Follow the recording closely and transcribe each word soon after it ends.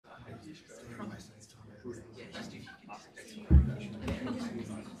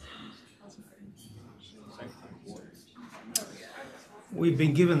We've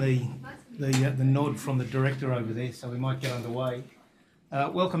been given the nod from the director over there, so we might get underway.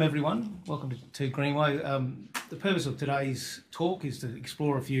 Welcome everyone. Welcome to Greenway. The purpose of today's talk is to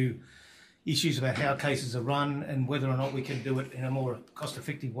explore a few issues about how cases are run and whether or not we can do it in a more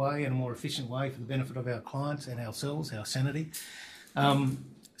cost-effective way and a more efficient way for the benefit of our clients and ourselves, our sanity.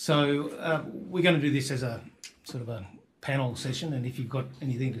 So we're going to do this as a sort of a panel session, and if you've got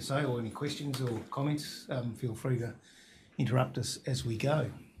anything to say or any questions or comments, feel free to interrupt us as we go.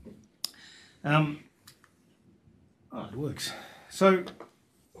 Oh, it works. So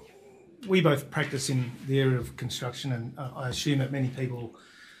we both practice in the area of construction, and I assume that many people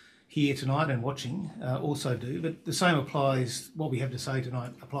here tonight and watching also do, but the same applies, what we have to say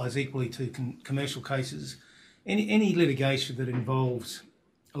tonight applies equally to commercial cases. Any litigation that involves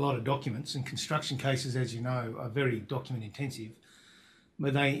a lot of documents, and construction cases, as you know, are very document intensive,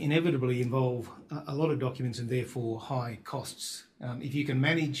 but they inevitably involve a lot of documents and therefore high costs. If you can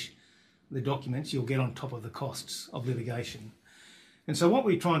manage the documents, you'll get on top of the costs of litigation. And so what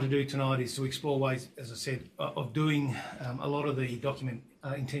we're trying to do tonight is to explore ways, as I said, of doing a lot of the document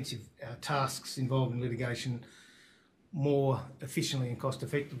intensive tasks involved in litigation more efficiently and cost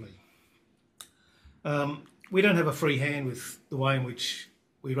effectively. We don't have a free hand with the way in which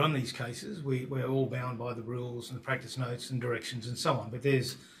we run these cases. We're all bound by the rules and the practice notes and directions and so on, but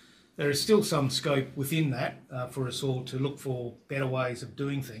there is still some scope within that for us all to look for better ways of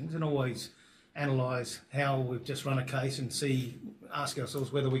doing things and always analyse how we've just run a case and ask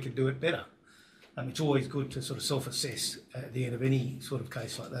ourselves whether we could do it better. It's always good to sort of self-assess at the end of any sort of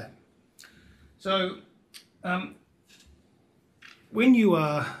case like that. So when you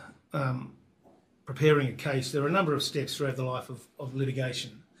are preparing a case, there are a number of steps throughout the life of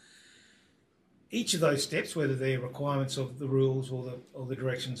litigation. Each of those steps, whether they're requirements of the rules or the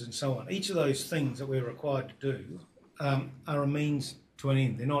directions and so on, each of those things that we're required to do are a means to an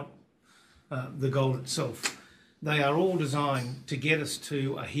end. They're not the goal itself. They are all designed to get us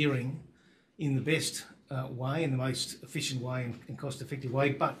to a hearing in the best way, in the most efficient way and cost-effective way,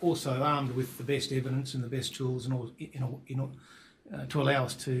 but also armed with the best evidence and the best tools and all, to allow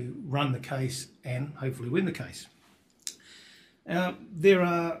us to run the case and hopefully win the case. There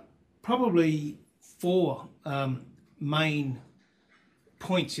are probably four main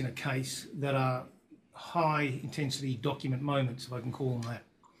points in a case that are high intensity document moments, if I can call them that.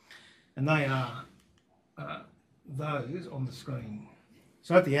 And they are those on the screen.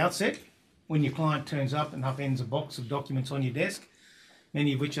 So at the outset, when your client turns up and upends a box of documents on your desk,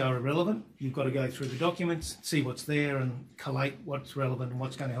 many of which are irrelevant, you've got to go through the documents, see what's there and collate what's relevant and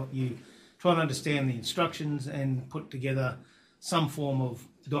what's going to help you try and understand the instructions and put together some form of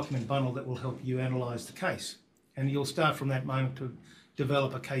document bundle that will help you analyse the case. And you'll start from that moment to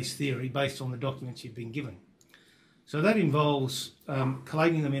develop a case theory based on the documents you've been given. So that involves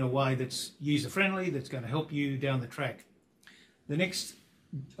collating them in a way that's user-friendly, that's going to help you down the track. The next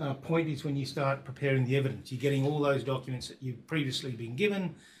point is when you start preparing the evidence. You're getting all those documents that you've previously been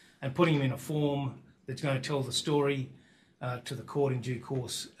given and putting them in a form that's going to tell the story to the court in due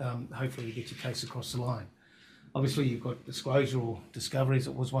course, hopefully to get your case across the line. Obviously you've got disclosure or discovery, as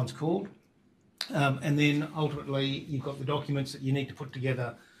it was once called, and then ultimately you've got the documents that you need to put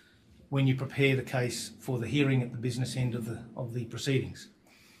together when you prepare the case for the hearing at the business end of the proceedings.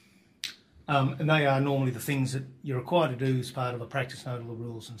 And they are normally the things that you're required to do as part of a practice note of the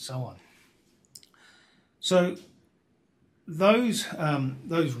rules and so on. So those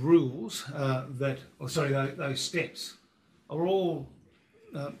rules those steps are all,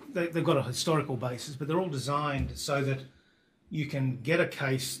 they've got a historical basis, but they're all designed so that you can get a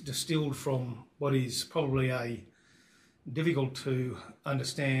case distilled from what is probably a difficult to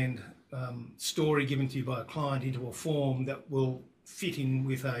understand story given to you by a client into a form that will fit in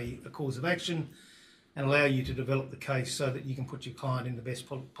with a cause of action and allow you to develop the case so that you can put your client in the best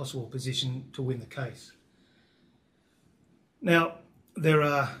possible position to win the case. Now, there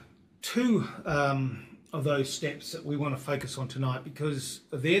are two of those steps that we want to focus on tonight because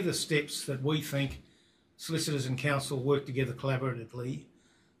they're the steps that we think solicitors and counsel work together collaboratively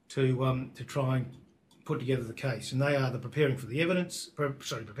to try and put together the case, and they are the preparing the evidence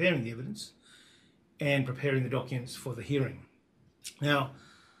and preparing the documents for the hearing. Now,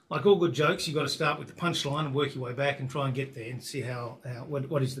 like all good jokes, you've got to start with the punchline and work your way back and try and get there and see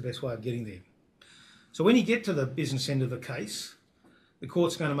what is the best way of getting there. So when you get to the business end of the case, the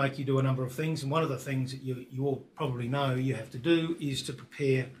court's going to make you do a number of things, and one of the things that you all probably know you have to do is to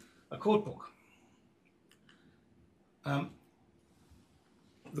prepare a court book.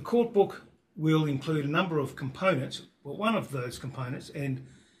 The court book will include a number of components, well, one of those components, and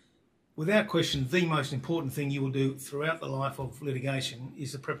without question, the most important thing you will do throughout the life of litigation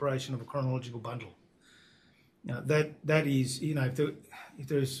is the preparation of a chronological bundle. Now, that is, if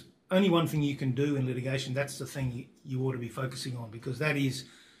there's only one thing you can do in litigation, that's the thing you ought to be focusing on, because that is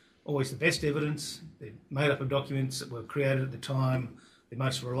always the best evidence. They're made up of documents that were created at the time, the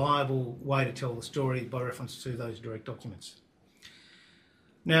most reliable way to tell the story by reference to those direct documents.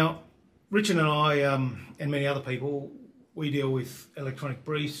 Now, Richard and I, and many other people, we deal with electronic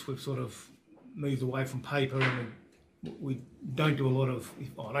briefs. We've sort of moved away from paper, and we don't do a lot of.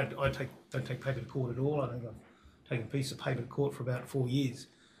 I don't take paper to court at all. I think I've taken a piece of paper to court for about 4 years,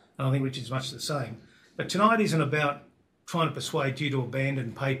 and I think Richard's much the same. But tonight isn't about trying to persuade you to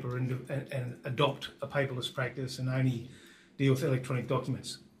abandon paper and adopt a paperless practice and only deal with electronic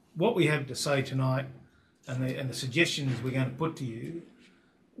documents. What we have to say tonight, and the suggestions we're going to put to you,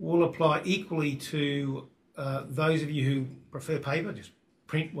 will apply equally to those of you who prefer paper, just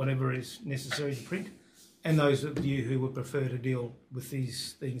print whatever is necessary to print, and those of you who would prefer to deal with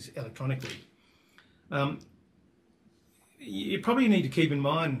these things electronically. You probably need to keep in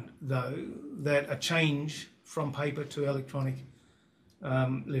mind, though, that a change from paper to electronic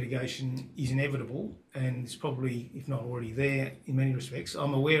litigation is inevitable, and it's probably, if not already there, in many respects.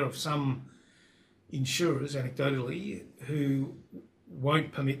 I'm aware of some insurers, anecdotally, who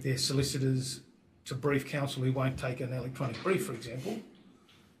won't permit their solicitors to brief counsel who won't take an electronic brief, for example.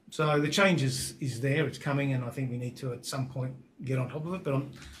 So the change is there, it's coming, and I think we need to at some point get on top of it. But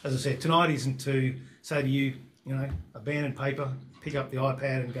as I said, tonight isn't to say to you, abandon paper, pick up the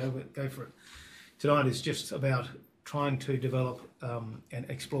iPad and go for it. Tonight is just about trying to develop and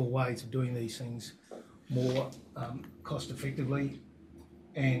explore ways of doing these things more cost effectively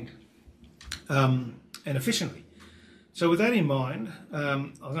and efficiently. So with that in mind,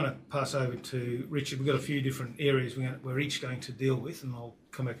 I'm going to pass over to Richard. We've got a few different areas we're each going to deal with, and I'll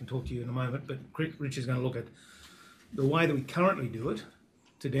come back and talk to you in a moment. But Richard's going to look at the way that we currently do it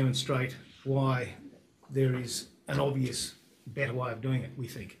to demonstrate why there is an obvious better way of doing it, we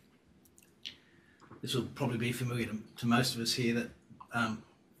think. This will probably be familiar to most of us here, that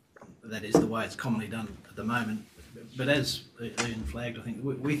that is the way it's commonly done at the moment. But as Ian flagged, I think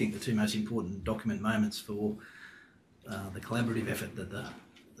we think the two most important document moments for the collaborative effort that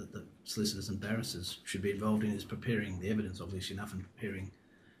the solicitors and barristers should be involved in is preparing the evidence, obviously enough, and preparing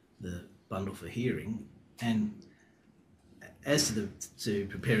the bundle for hearing. And as to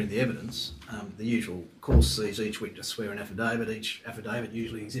preparing the evidence, the usual course sees each witness swear an affidavit. Each affidavit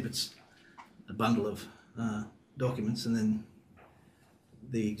usually exhibits a bundle of documents, and then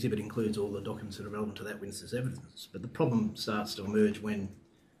the exhibit includes all the documents that are relevant to that witness's evidence. But the problem starts to emerge when,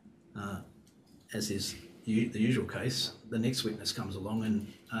 as is the usual case, the next witness comes along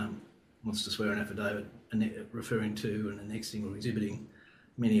and wants to swear an affidavit referring to and annexing or exhibiting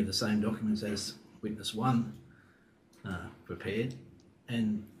many of the same documents as witness one prepared.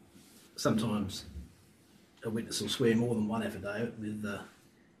 And sometimes a witness will swear more than one affidavit,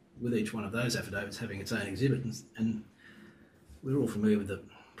 with each one of those affidavits having its own exhibit. And we're all familiar with the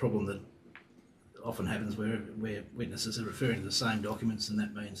problem that often happens where witnesses are referring to the same documents, and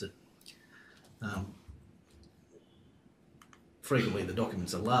that means that frequently the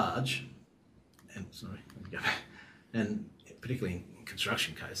documents are large, and particularly in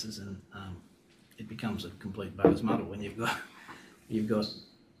construction cases, and it becomes a complete bugger's muddle when you've got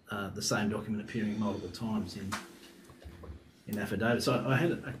the same document appearing multiple times in affidavits. So I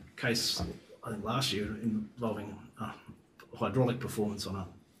had a case, I think last year, involving hydraulic performance on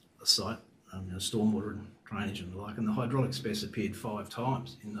a site, stormwater and drainage and the like, and the hydraulic specs appeared 5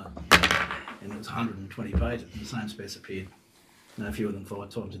 times and it was 120 pages, and the same specs appeared no fewer than 5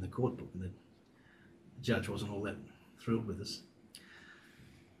 times in the court book, and the judge wasn't all that thrilled with us.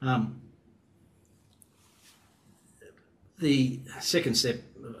 The second step,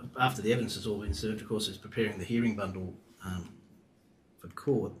 after the evidence has all been served, of course, is preparing the hearing bundle for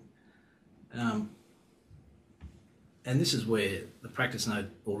court. And this is where the practice note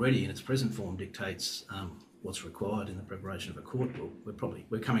already in its present form dictates what's required in the preparation of a court book.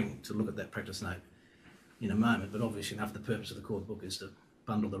 We're coming to look at that practice note in a moment, but obviously enough, the purpose of the court book is to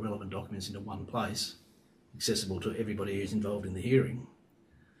bundle the relevant documents into one place, accessible to everybody who's involved in the hearing.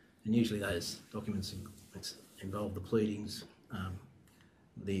 And usually those documents involve the pleadings,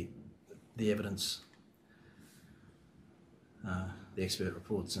 the evidence, the expert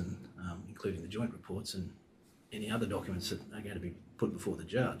reports, and including the joint reports, and any other documents that are going to be put before the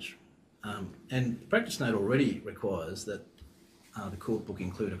judge. And the practice note already requires that the court book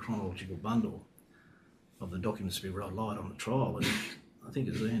include a chronological bundle of the documents to be relied on at trial. And I think,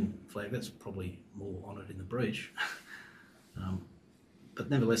 as Ian flagged, that's probably more honoured in the breach. but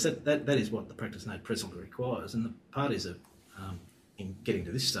nevertheless, that is what the practice note presently requires, and the parties are, in getting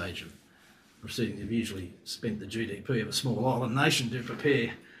to this stage of proceedings, have usually spent the GDP of a small island nation to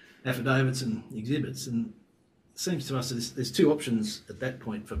prepare affidavits and exhibits, and it seems to us that there's two options at that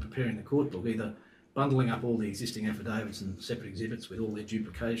point for preparing the court book: either bundling up all the existing affidavits and separate exhibits with all their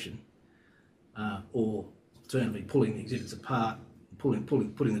duplication, or alternatively pulling the exhibits apart,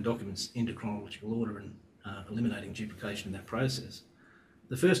 putting the documents into chronological order and eliminating duplication in that process.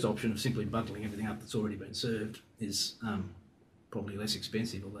 The first option of simply bundling everything up that's already been served is probably less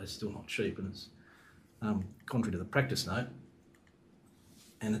expensive, although still not cheap, and it's contrary to the practice note,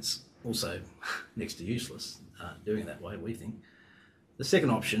 and it's also next to useless doing it that way, we think. The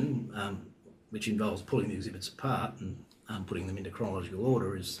second option, which involves pulling the exhibits apart and putting them into chronological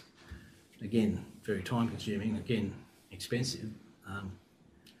order, is again very time consuming, again expensive,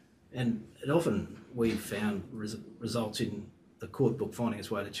 and it often, we've found, results in the court book finding its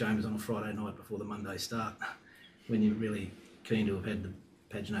way to chambers on a Friday night before the Monday start, when you're really keen to have had the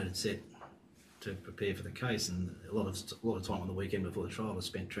paginated set to prepare for the case, and a lot of time on the weekend before the trial is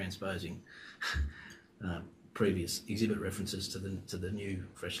spent transposing previous exhibit references to the new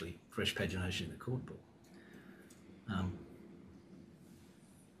fresh pagination in the court book.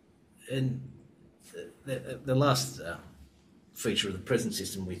 And the last feature of the present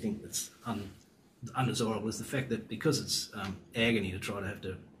system we think that's undesirable is the fact that because it's agony to try to have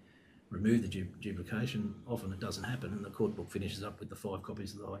to remove the duplication, often it doesn't happen, and the court book finishes up with the 5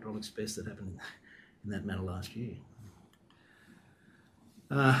 copies of the hydraulics best that happened in that matter last year.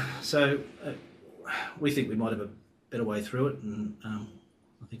 So we think we might have a better way through it, and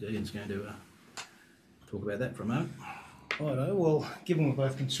I think Ian's going to talk about that for a moment. Righto. Well, given we're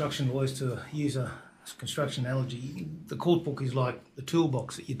both construction lawyers, to use a construction analogy, the court book is like the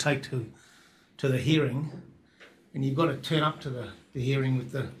toolbox that you take to the hearing, and you've got to turn up to the hearing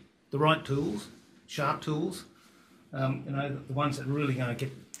with the right tools, sharp tools, the ones that are really going to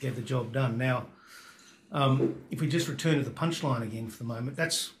get the job done. Now, if we just return to the punchline again for the moment,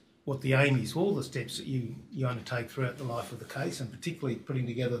 that's what the aim is, all the steps that you undertake throughout the life of the case, and particularly putting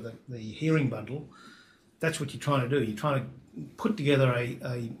together the hearing bundle. That's what you're trying to do. You're trying to put together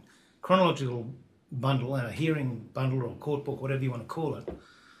a chronological bundle and a hearing bundle or court book, whatever you want to call it,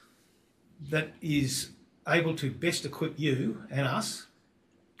 that is able to best equip you and us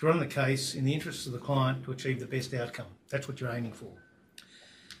to run the case in the interests of the client to achieve the best outcome. That's what you're aiming for.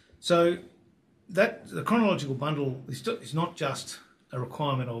 So that the chronological bundle is not just a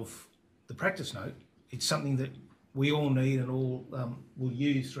requirement of the practice note. It's something that we all need and all will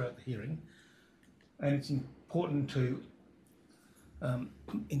use throughout the hearing, and it's important to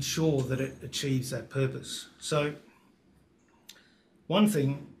ensure that it achieves that purpose. So one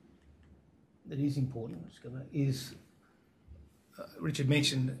thing that is important is Richard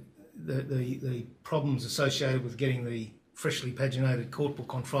mentioned the problems associated with getting the freshly paginated court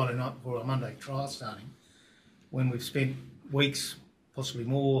book on Friday night before a Monday trial starting, when we've spent weeks, possibly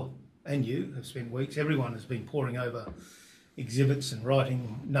more, and you have spent weeks, everyone has been poring over exhibits and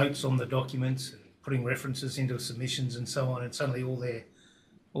writing notes on the documents and putting references into submissions and so on, and suddenly all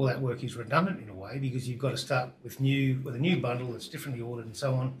that work is redundant in a way, because you've got to start with a new bundle that's differently ordered and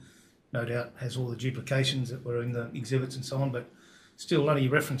so on. No doubt has all the duplications that were in the exhibits and so on, but still none of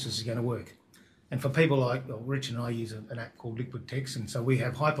your references is going to work. And for people like, well, Rich and I use an app called Liquid Text, and so we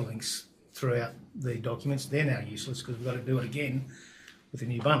have hyperlinks throughout the documents. They're now useless because we've got to do it again with a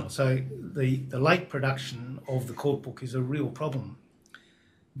new bundle. So the late production of the court book is a real problem,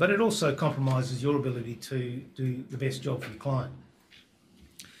 but it also compromises your ability to do the best job for your client.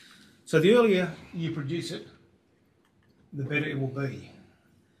 So the earlier you produce it, the better it will be.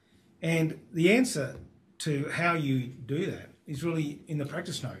 And the answer to how you do that is really in the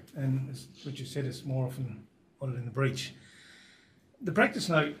practice note, and as Richard said, it's more often ordered in the breach. The practice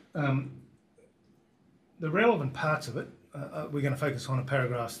note, the relevant parts of it, we're going to focus on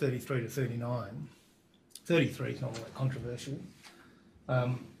paragraphs 33 to 39. 33 is not all that controversial.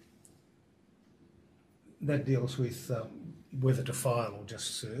 That deals with whether to file or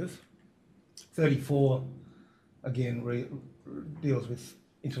just serve. 34, again, deals with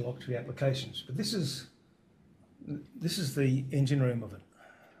interlocutory applications. But this is the engine room of it.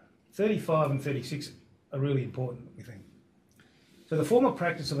 35 and 36 are really important, we think. So the formal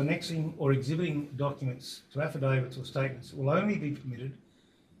practice of annexing or exhibiting documents to affidavits or statements will only be permitted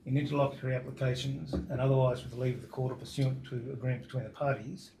in interlocutory applications and otherwise with the leave of the court or pursuant to agreement between the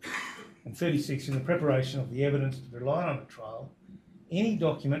parties. And 36, in the preparation of the evidence to be relied on at trial, any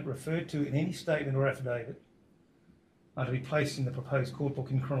document referred to in any statement or affidavit are to be placed in the proposed court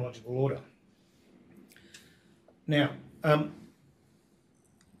book in chronological order. Now,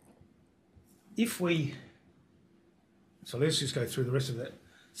 So let's just go through the rest of that.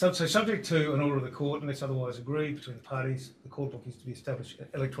 So subject to an order of the court, unless otherwise agreed between the parties, the court book is to be established in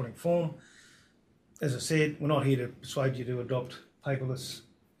electronic form. As I said, we're not here to persuade you to adopt paperless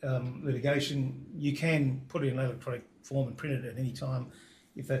litigation. You can put it in electronic form and print it at any time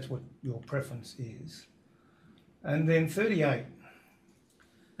if that's what your preference is. And then 38,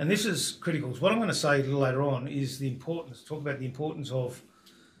 and this is critical. What I'm going to say a little later on is talk about the importance of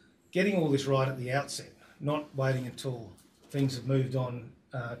getting all this right at the outset, not waiting until things have moved on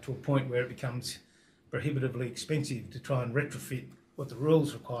to a point where it becomes prohibitively expensive to try and retrofit what the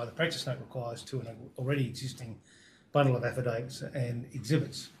rules require, the practice note requires, to an already existing bundle of affidavits and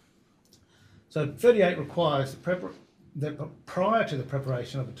exhibits. So 38 requires that prior to the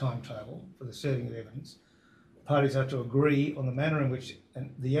preparation of the timetable for the serving of evidence, parties are to agree on the manner in which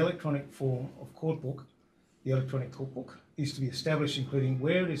the electronic form of court book, the electronic court book, is to be established, including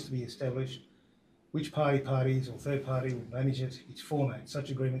where it is to be established, which parties or third party will manage it, its format.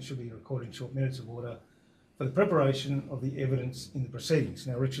 Such agreement should be recorded in short minutes of order for the preparation of the evidence in the proceedings.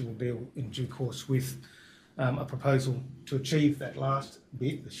 Now, Richard will deal in due course with a proposal to achieve that last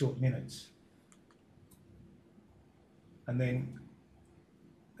bit, the short minutes. And then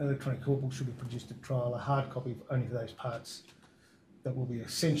electronic court book should be produced at trial, a hard copy only for those parts that will be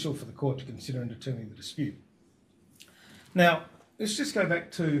essential for the court to consider in determining the dispute. Now, let's just go back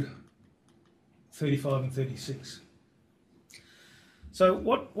to 35 and 36. So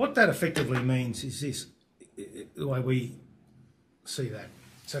what that effectively means is this, the way we see that.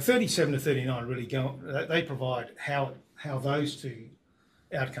 So 37 to 39 really they provide how those two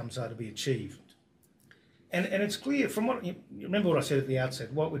outcomes are to be achieved. And it's clear from what you remember what I said at the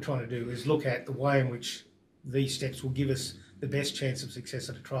outset, what we're trying to do is look at the way in which these steps will give us the best chance of success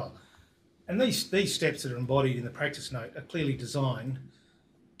at a trial. And these steps that are embodied in the practice note are clearly designed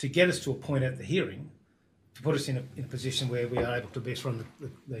to get us to a point at the hearing, to put us in a position where we are able to best run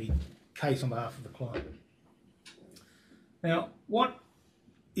the case on behalf of the client. Now, what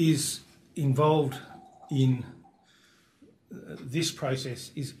is involved in this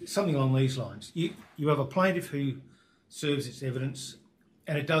process is something along these lines. You have a plaintiff who serves its evidence,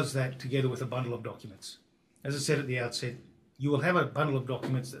 and it does that together with a bundle of documents. As I said at the outset, you will have a bundle of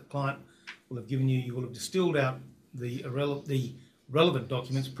documents that the client will have given you. You will have distilled out the relevant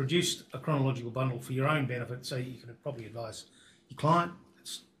documents, produced a chronological bundle for your own benefit, so you can probably advise your client.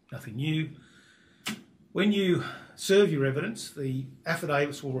 It's nothing new. When you serve your evidence, the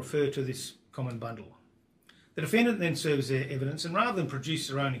affidavits will refer to this common bundle. The defendant then serves their evidence, and rather than produce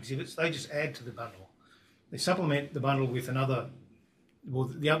their own exhibits, they just add to the bundle. They supplement the bundle with whatever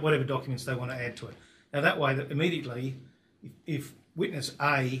documents they want to add to it. Now that way, that immediately, if witness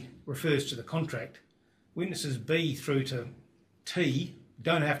A refers to the contract, witnesses B through to T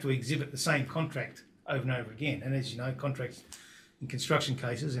don't have to exhibit the same contract over and over again. And as you know, contracts in construction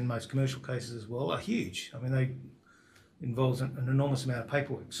cases, and most commercial cases as well, are huge. I mean, they involves an enormous amount of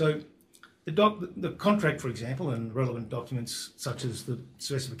paperwork. So the contract, for example, and relevant documents such as the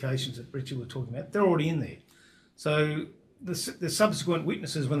specifications that Richard was talking about, they're already in there. So the subsequent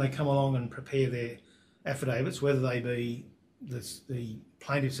witnesses, when they come along and prepare their affidavits, whether they be the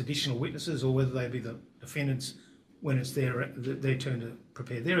plaintiff's additional witnesses or whether they be the defendants when it's their turn to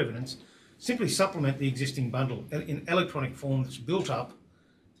prepare their evidence, simply supplement the existing bundle in electronic form that's built up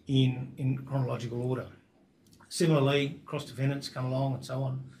in chronological order. Similarly, cross-defendants come along and so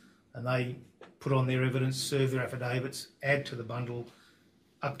on, and they put on their evidence, serve their affidavits, add to the bundle,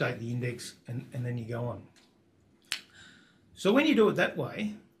 update the index, and then you go on. So when you do it that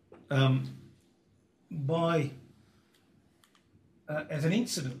way, as an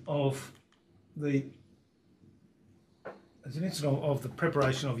incident of the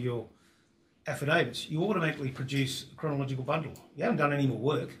preparation of your affidavits, you automatically produce a chronological bundle. You haven't done any more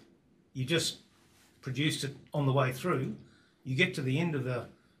work. You just produced it on the way through. You get to the end of the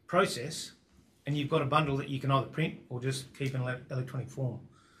process and you've got a bundle that you can either print or just keep in electronic form.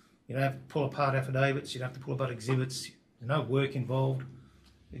 You don't have to pull apart affidavits, you don't have to pull apart exhibits, there's no work involved.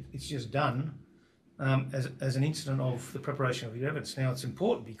 It's just done as an incident of the preparation of your evidence. Now it's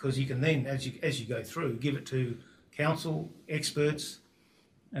important because you can then, as you go through, give it to counsel, experts,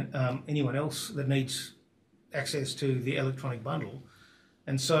 and anyone else that needs access to the electronic bundle.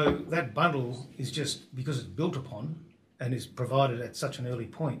 And so that bundle is just, because it's built upon and is provided at such an early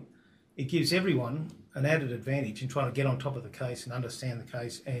point, it gives everyone an added advantage in trying to get on top of the case and understand the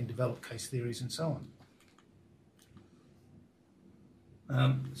case and develop case theories and so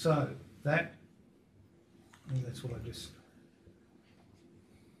on. So that, I think that's what I just,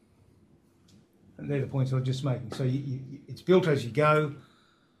 and they're the points I was just making. So it's built as you go.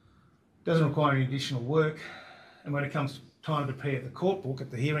 doesn't require any additional work, and when it comes time to prepare the court book at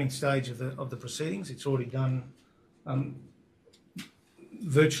the hearing stage of the proceedings, it's already done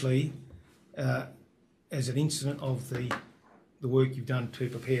virtually as an incident of the work you've done to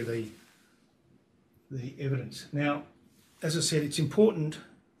prepare the evidence. Now, as I said, it's important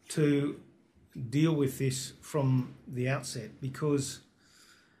to deal with this from the outset, because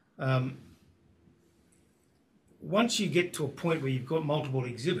once you get to a point where you've got multiple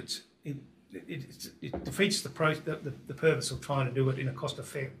exhibits, it defeats the purpose of trying to do it in a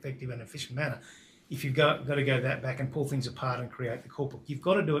cost-effective and efficient manner. If you've got to go that back and pull things apart and create the court book, you've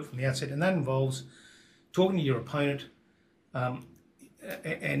got to do it from the outset, and that involves talking to your opponent and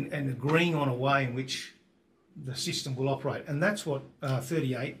agreeing on a way in which the system will operate. And that's what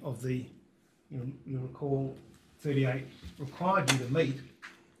 38 of the, you'll recall, 38 required you to meet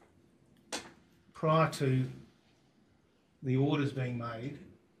prior to the orders being made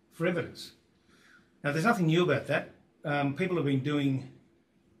for evidence. Now, there's nothing new about that. People have been doing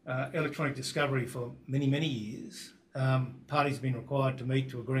electronic discovery for many, many years. Parties have been required to meet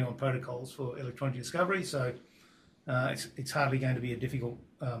to agree on protocols for electronic discovery, so it's hardly going to be a difficult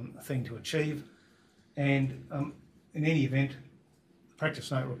thing to achieve. And in any event, the practice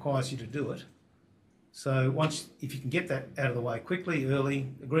note requires you to do it. So if you can get that out of the way quickly, early,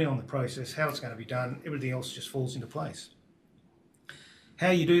 agree on the process, how it's going to be done, everything else just falls into place. How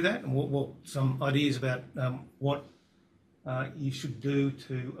you do that, and what some ideas about what you should do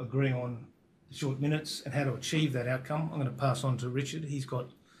to agree on the short minutes and how to achieve that outcome, I'm going to pass on to Richard. He's got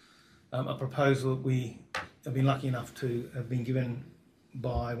a proposal that we have been lucky enough to have been given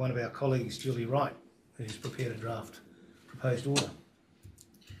by one of our colleagues, Julie Wright, who's prepared a draft proposed order.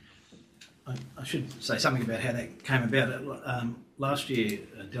 I should say something about how that came about. Last year,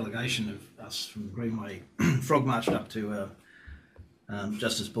 a delegation of us from Greenway frog marched up to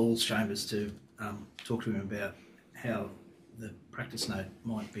Justice Ball's chambers to talk to him about how the practice note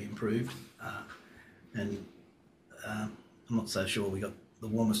might be improved. And I'm not so sure we got the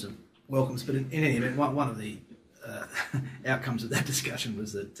warmest of welcomes, but in any event, one of the outcomes of that discussion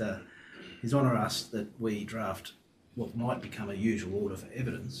was that His Honour asked that we draft what might become a usual order for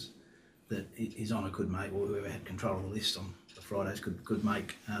evidence that His Honour could make, or whoever had control of the list on the Fridays could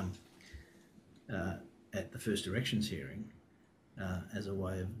make at the first directions hearing as a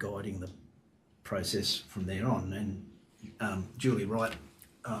way of guiding the process from there on. And Julie Wright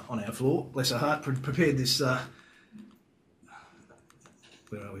on our floor, bless her heart, prepared this. Where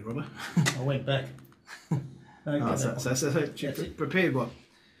are we, Robert? I went back. So she prepared what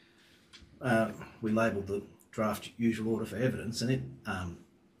we labelled the draft usual order for evidence, and it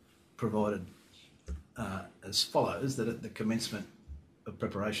provided as follows: that at the commencement of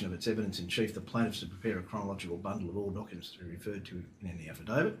preparation of its evidence in chief, the plaintiffs to prepare a chronological bundle of all documents to be referred to in any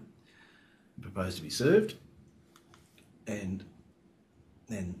affidavit proposed to be served, and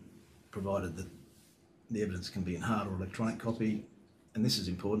then provided that the evidence can be in hard or electronic copy, and this is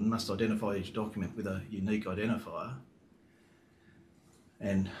important, must identify each document with a unique identifier,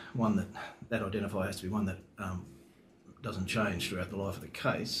 and one that identifier has to be one that doesn't change throughout the life of the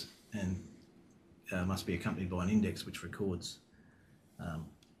case, and must be accompanied by an index which records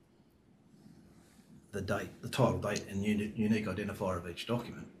the date, the title date and unique identifier of each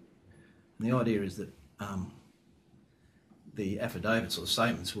document. And the idea is that the affidavits or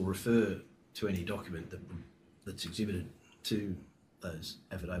statements will refer to any document that's exhibited to those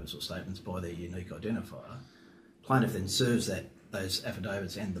affidavits or statements by their unique identifier. Plaintiff then serves those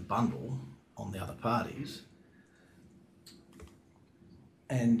affidavits and the bundle on the other parties,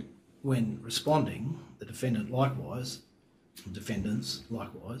 and when responding, the defendants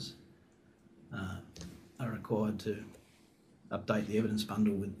likewise are required to update the evidence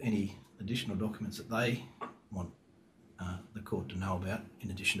bundle with any additional documents that they want the court to know about,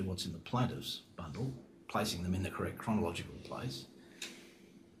 in addition to what's in the plaintiff's bundle, placing them in the correct chronological place,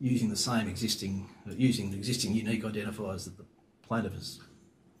 using the existing unique identifiers that the plaintiff has,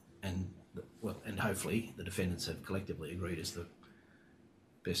 and hopefully the defendants have collectively agreed is the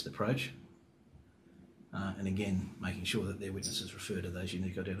best approach. And again, making sure that their witnesses refer to those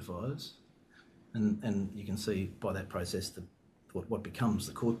unique identifiers. And you can see by that process what becomes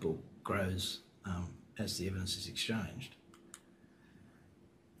the court book grows as the evidence is exchanged.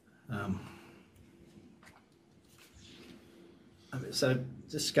 So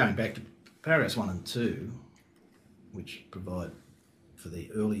just going back to paragraphs 1 and 2, which provide for the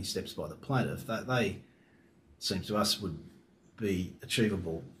early steps by the plaintiff, they seems to us would be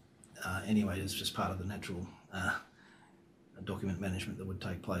achievable anyway. It's just part of the natural document management that would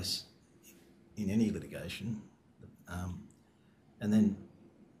take place in any litigation. And then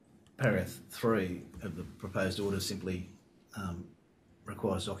paragraph 3 of the proposed order simply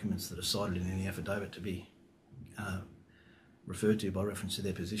requires documents that are cited in any affidavit to be referred to by reference to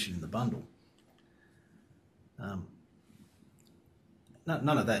their position in the bundle.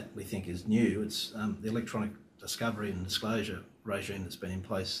 None of that we think is new. It's the electronic discovery and disclosure regime that's been in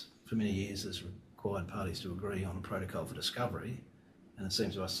place for many years has required parties to agree on a protocol for discovery, and it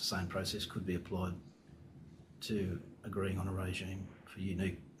seems to us the same process could be applied to agreeing on a regime for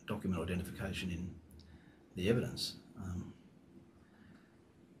unique document identification in the evidence.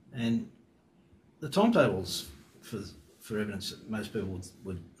 And the timetables for evidence that most people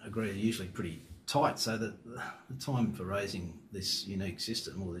would agree are usually pretty tight, so that the time for raising this unique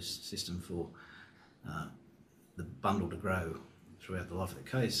system, or this system for the bundle to grow throughout the life of the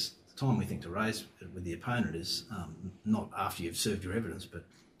case, the time we think to raise it with the opponent is not after you've served your evidence, but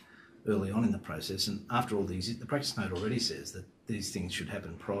early on in the process. And after all, the practice note already says that these things should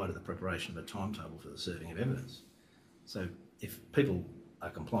happen prior to the preparation of a timetable for the serving of evidence. So if people are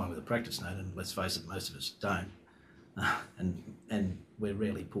complying with the practice note, and let's face it, most of us don't, and we're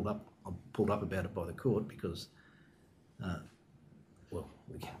rarely pulled up about it by the court because, well,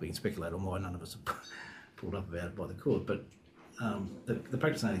 we can speculate on why none of us are pulled up about it by the court, but the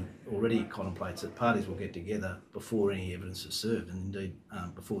practice note already contemplates that parties will get together before any evidence is served, and indeed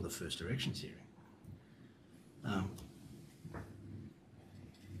before the first directions hearing.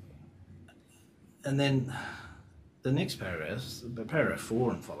 And then the next paragraph, paragraph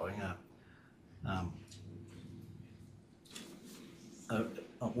 4 and following,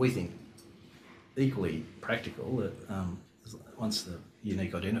 we think equally practical, that once the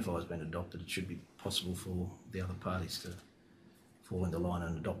unique identifier has been adopted, it should be possible for the other parties to fall into line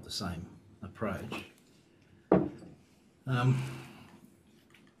and adopt the same approach. And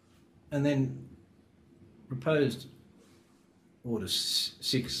then proposed Order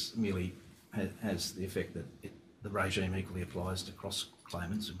 6 merely has the effect that the regime equally applies to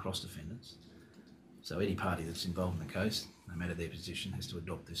cross-claimants and cross-defendants. So any party that's involved in the case, no matter their position, has to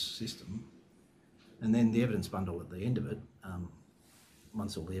adopt this system. And then the evidence bundle at the end of it,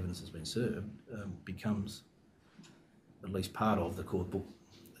 once all the evidence has been served, becomes at least part of the court book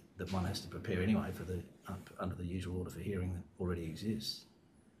that one has to prepare anyway for under the usual order for hearing that already exists.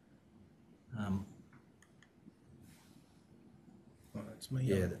 Well, that's me.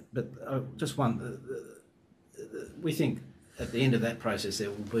 Yeah, but just one. We think at the end of that process there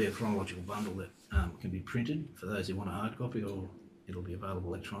will be a chronological bundle that can be printed for those who want a hard copy, or it'll be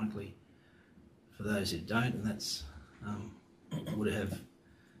available electronically for those who don't, and that's would have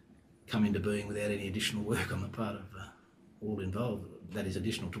come into being without any additional work on the part of all involved. That is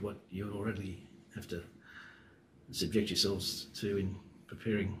additional to what you would already have to subject yourselves to in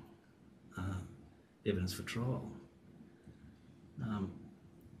preparing evidence for trial.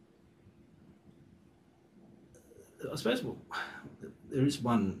 I suppose there is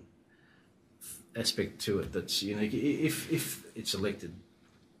one aspect to it that's unique. If it's elected,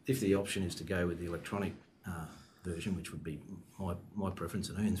 if the option is to go with the electronic version, which would be my preference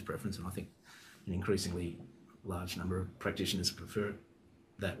and Ian's preference, and I think an increasingly large number of practitioners prefer it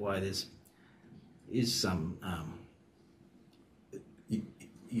that way, is some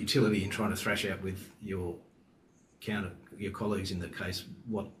utility in trying to thrash out with your colleagues in the case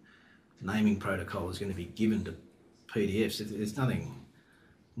what naming protocol is going to be given to PDFs. There's nothing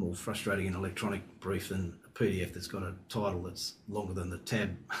more frustrating in an electronic brief than a PDF that's got a title that's longer than the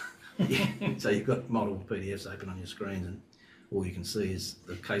tab. So you've got multiple PDFs open on your screens, and all you can see is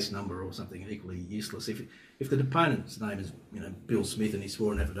the case number or something equally useless. If the deponent's name is Bill Smith and he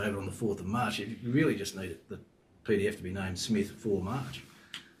swore an affidavit on the 4th of March, you really just need the PDF to be named Smith 4 March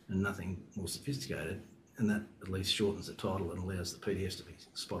and nothing more sophisticated, and that at least shortens the title and allows the PDFs to be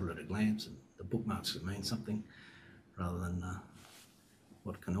spotted at a glance, and the bookmarks can mean something rather than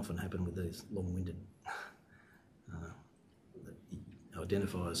what can often happen with these long-winded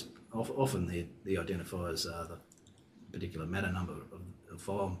identifiers. Often the identifiers are the particular matter number of the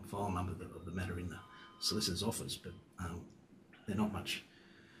file number of the matter in the solicitor's office, but they're not much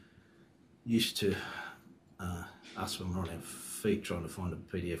use to us when we're on our feet trying to find a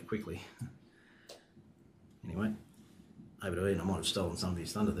PDF quickly. Anyway, over to Ian. I might have stolen some of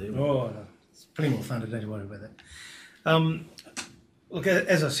his thunder there. Oh, no. It's plenty more thunder, don't you worry about that. Look,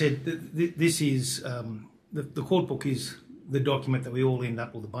 as I said, this is, the court book is the document that we all end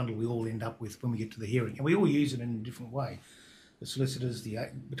up, or the bundle we all end up with when we get to the hearing, and we all use it in a different way. The solicitors,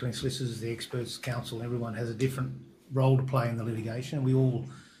 between solicitors, the experts, counsel, everyone has a different role to play in the litigation, and we all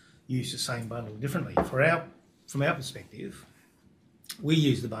use the same bundle differently. From our perspective, we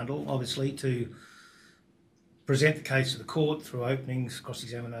use the bundle obviously to present the case to the court through openings,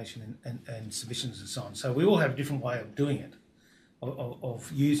 cross-examination and submissions and so on. So we all have a different way of doing it,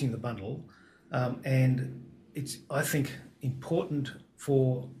 of using the bundle, and it's, I think, important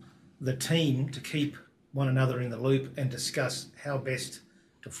for the team to keep one another in the loop and discuss how best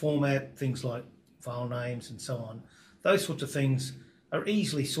to format things like file names and so on. Those sorts of things are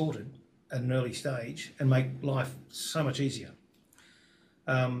easily sorted at an early stage and make life so much easier.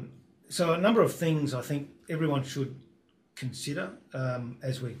 So a number of things I think everyone should consider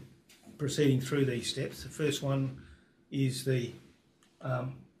as we're proceeding through these steps. The first one is the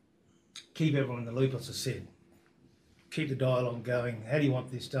keep everyone in the loop, as I said. Keep the dialogue going. How do you want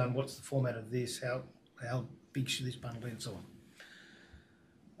this done? What's the format of this? How big should this bundle be, and so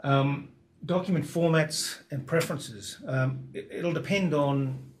on. Document formats and preferences. It'll depend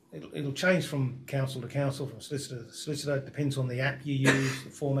on, it'll change from counsel to counsel, from solicitor to solicitor. It depends on the app you use, the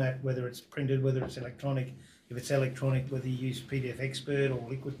format, whether it's printed, whether it's electronic. If it's electronic, whether you use PDF Expert or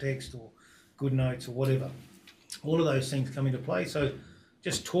Liquid Text or GoodNotes or whatever. All of those things come into play. So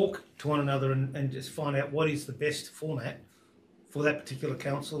just talk to one another and just find out what is the best format for that particular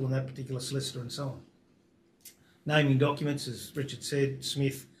counsel and that particular solicitor and so on. Naming documents, as Richard said,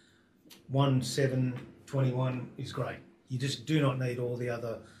 Smith 1721 is great. You just do not need all the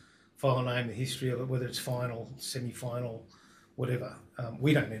other file name, the history of it, whether it's final, semi-final, whatever.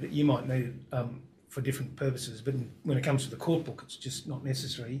 We don't need it. You might need it for different purposes, but when it comes to the court book, it's just not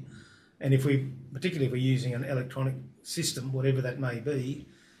necessary. And particularly if we're using an electronic system, whatever that may be,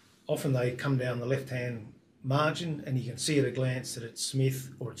 often they come down the left-hand margin and you can see at a glance that it's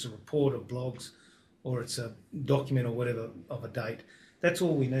Smith, or it's a report of blogs, or it's a document or whatever of a date. That's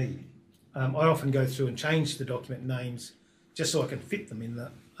all we need. I often go through and change the document names just so I can fit them in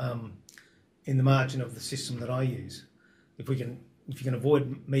the margin of the system that I use. If you can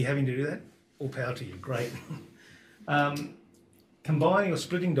avoid me having to do that, all power to you, great. Combining or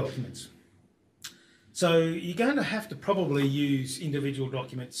splitting documents. So you're going to have to probably use individual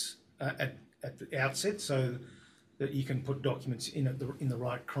documents at the outset so that you can put documents in the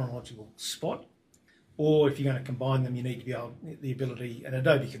right chronological spot. Or if you're going to combine them, you need to be the ability, and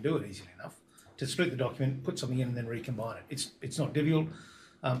Adobe can do it easily enough, to split the document, put something in and then recombine it. It's not difficult.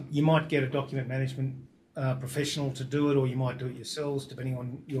 You might get a document management professional to do it, or you might do it yourselves, depending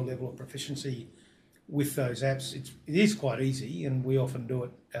on your level of proficiency with those apps. It is quite easy, and we often do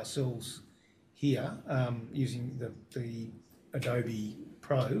it ourselves here using the Adobe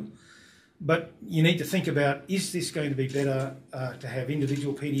Pro. But you need to think about, is this going to be better to have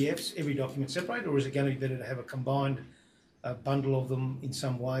individual PDFs, every document separate, or is it going to be better to have a combined bundle of them in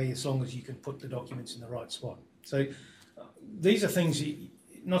some way, as long as you can put the documents in the right spot? So these are things we're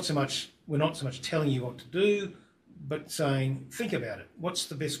not so much telling you what to do, but saying, think about it. What's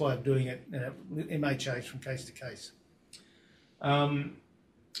the best way of doing it? It may change from case to case.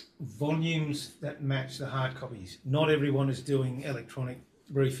 Volumes that match the hard copies. Not everyone is doing electronic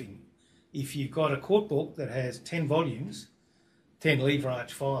briefing. If you've got a court book that has 10 volumes, 10 lever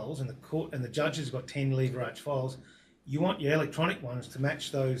arch files, and the judge has got 10 lever arch files, you want your electronic ones to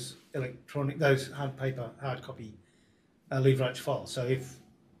match those hard copy lever arch files. So if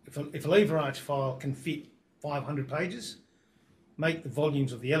a lever arch file can fit 500 pages, make the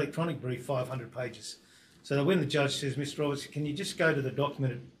volumes of the electronic brief 500 pages. So that when the judge says, Mr. Roberts, can you just go to the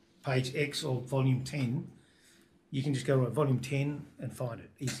document at page X or volume 10, you can just go to volume 10 and find it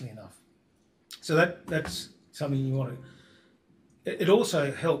easily enough. So that's something you want to. It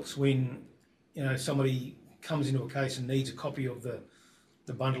also helps when somebody comes into a case and needs a copy of the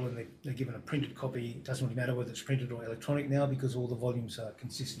bundle and they're given a printed copy. It doesn't really matter whether it's printed or electronic now, because all the volumes are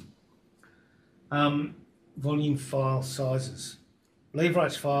consistent. Volume file sizes. Lever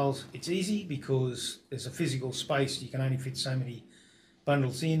arch files, it's easy because there's a physical space. You can only fit so many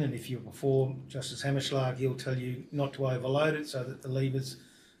bundles in, and if you're before Justice Hammerschlag, he'll tell you not to overload it so that the levers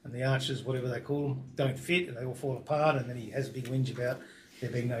and the arches, whatever they call them, don't fit and they all fall apart, and then he has a big whinge about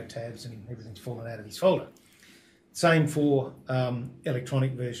there being no tabs and everything's fallen out of his folder. Same for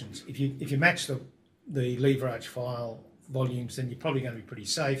electronic versions. If you match the lever arch file volumes, then you're probably going to be pretty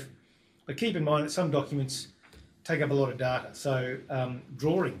safe. But keep in mind that some documents take up a lot of data. So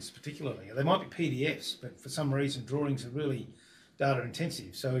drawings particularly, they might be PDFs, but for some reason drawings are really data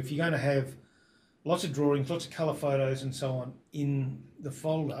intensive. So if you're going to have lots of drawings, lots of colour photos and so on in the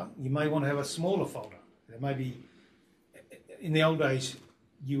folder, you may want to have a smaller folder. There may be, in the old days,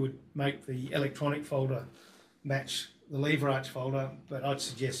 you would make the electronic folder match the lever arch folder, but I'd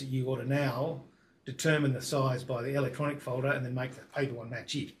suggest that you ought to now determine the size by the electronic folder and then make the paper one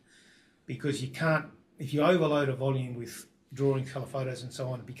match it. Because you can't, if you overload a volume with drawings, colour photos and so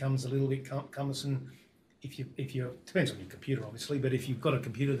on, it becomes a little bit cumbersome if you depends on your computer obviously, but if you've got a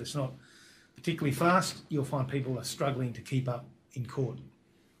computer that's not particularly fast, you'll find people are struggling to keep up in court.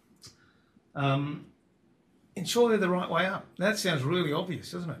 Ensure they're the right way up. That sounds really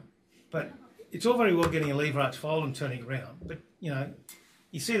obvious, doesn't it? But it's all very well getting a lever arch file and turning it around, but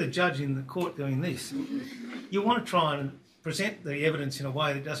you see the judge in the court doing this. You want to try and present the evidence in a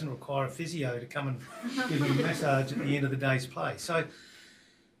way that doesn't require a physio to come and give them a massage at the end of the day's play. So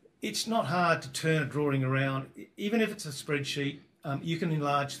it's not hard to turn a drawing around. Even if it's a spreadsheet, you can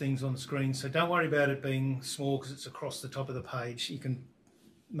enlarge things on the screen. So don't worry about it being small because it's across the top of the page. You can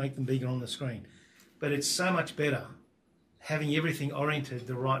make them bigger on the screen. But it's so much better having everything oriented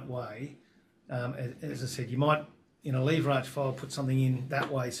the right way. As I said, you might, in a lever arch file, put something in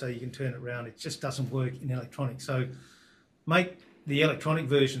that way so you can turn it around. It just doesn't work in electronic. So make the electronic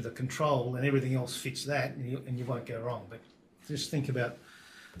version of the control and everything else fits that, and you won't go wrong. But just think about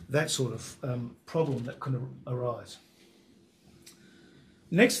that sort of problem that can arise.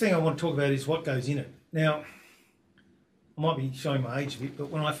 The next thing I want to talk about is what goes in it. Now, I might be showing my age a bit, but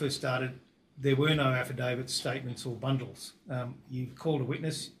when I first started, there were no affidavits, statements or bundles. You called a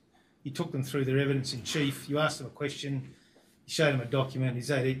witness, you took them through their evidence in chief, you asked them a question, you showed them a document, is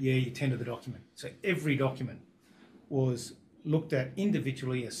that it? Yeah, you tender the document. So every document was looked at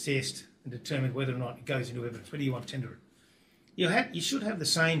individually, assessed and determined whether or not it goes into evidence, whether you want to tender it. You should have the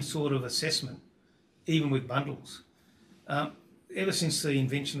same sort of assessment, even with bundles. Ever since the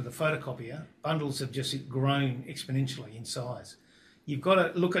invention of the photocopier, bundles have just grown exponentially in size. You've got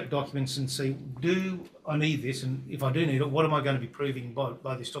to look at documents and see, do I need this? And if I do need it, what am I going to be proving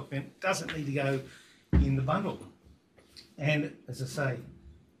by this document? It doesn't need to go in the bundle. And as I say,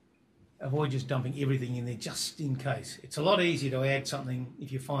 avoid just dumping everything in there just in case. It's a lot easier to add something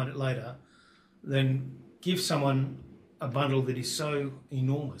if you find it later than give someone a bundle that is so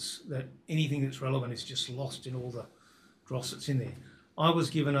enormous that anything that's relevant is just lost in all the dross that's in there. I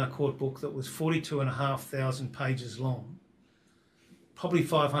was given a court book that was 42,500 pages long. Probably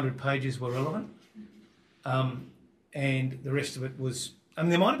 500 pages were relevant, and the rest of it was,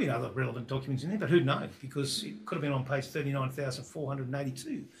 there might have been other relevant documents in there, but who knows, because it could have been on page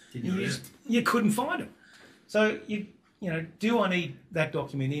 39,482. You couldn't find it. So, do I need that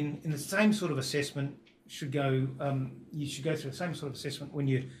document in the same sort of assessment should go, you should go through the same sort of assessment when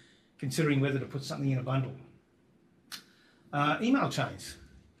you're considering whether to put something in a bundle. Email chains.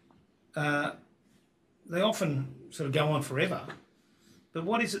 They often sort of go on forever. But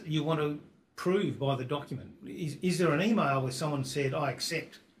what is it you want to prove by the document? Is there an email where someone said, I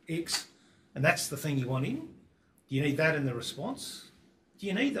accept X, and that's the thing you want in? Do you need that in the response? Do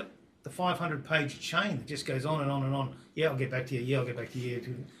you need the 500-page chain that just goes on and on and on? Yeah, I'll get back to you. Yeah, I'll get back to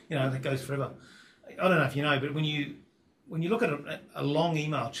you. That goes forever. I don't know if you know, but when you look at a long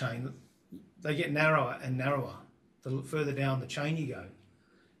email chain, they get narrower and narrower the further down the chain you go.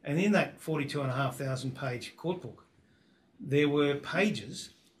 And in that 42,500 page court book, there were pages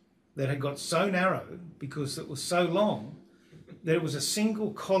that had got so narrow because it was so long that it was a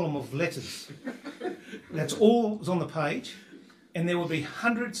single column of letters. That's all that was on the page, and there would be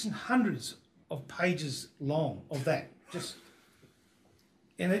hundreds and hundreds of pages long of that.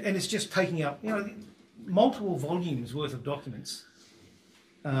 And it's just taking up, multiple volumes worth of documents.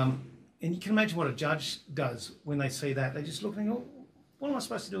 And you can imagine what a judge does when they see that. They just look and go, what am I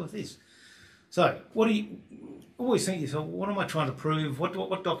supposed to do with this? So, what do you always think to yourself, what am I trying to prove? What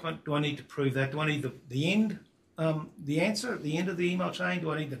document do I need to prove that? Do I need the end, the answer at the end of the email chain?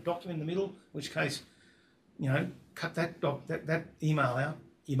 Do I need the document in the middle? In which case, cut that email out.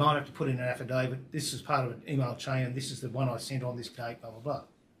 You might have to put in an affidavit. This is part of an email chain, and this is the one I sent on this date, blah, blah,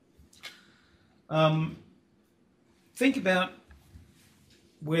 blah. Think about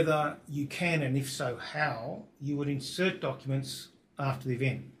whether you can, and if so, how, you would insert documents after the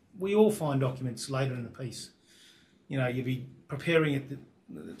event. We all find documents later in the piece. You'll be preparing it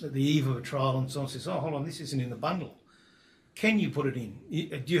at the eve of a trial and someone says, oh, hold on, this isn't in the bundle. Can you put it in?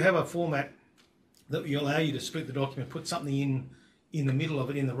 Do you have a format that will allow you to split the document, put something in the middle of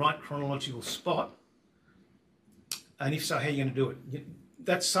it, in the right chronological spot? And if so, how are you going to do it?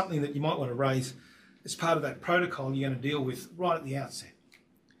 That's something that you might want to raise as part of that protocol you're going to deal with right at the outset.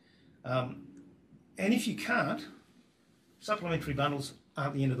 And if you can't, supplementary bundles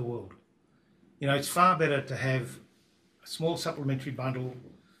aren't the end of the world. It's far better to have a small supplementary bundle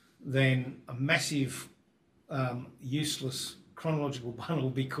than a massive, useless chronological bundle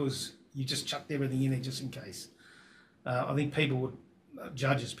because you just chucked everything in there just in case. I think people would,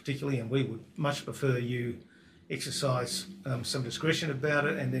 judges particularly, and we would much prefer you exercise some discretion about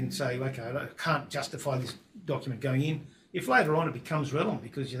it and then say, okay, I can't justify this document going in. If later on it becomes relevant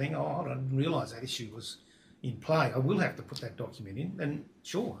because you think, oh, I didn't realise that issue was in play, I will have to put that document in, then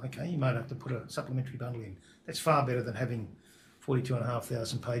sure, okay, you might have to put a supplementary bundle in. That's far better than having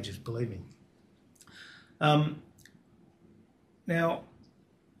 42,500 pages, believe me. Now,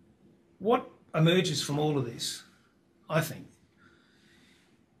 what emerges from all of this, I think,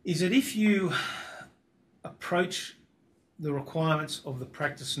 is that if you approach the requirements of the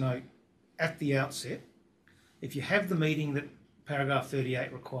practice note at the outset, if you have the meeting that paragraph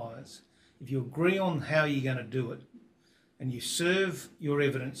 38 requires, if you agree on how you're going to do it, and you serve your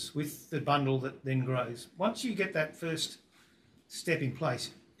evidence with the bundle that then grows, once you get that first step in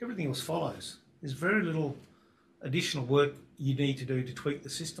place, everything else follows. There's very little additional work you need to do to tweak the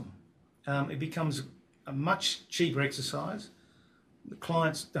system. It becomes a much cheaper exercise. The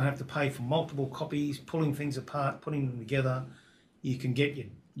clients don't have to pay for multiple copies, pulling things apart, putting them together. You can get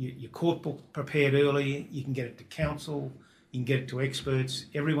your court book prepared early, you can get it to counsel, you can get it to experts,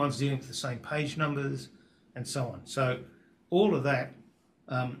 everyone's dealing with the same page numbers, and so on. So all of that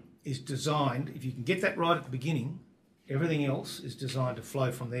is designed, if you can get that right at the beginning, everything else is designed to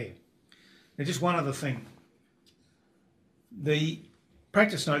flow from there. Now, just one other thing. The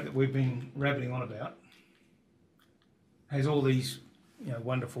practice note that we've been rabbiting on about has all these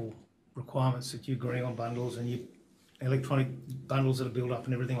wonderful requirements that you agree on, bundles and your electronic bundles that are built up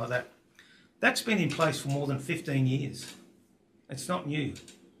and everything like that. That's been in place for more than 15 years. It's not new.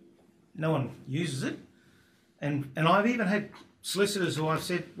 No one uses it. And I've even had solicitors who I've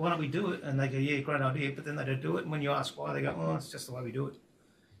said, why don't we do it? And they go, yeah, great idea. But then they don't do it. And when you ask why, they go, oh, it's just the way we do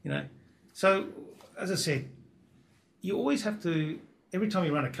it. So, as I said, you always have to, every time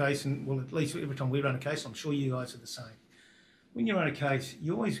you run a case, and well, at least every time we run a case, I'm sure you guys are the same. When you run a case,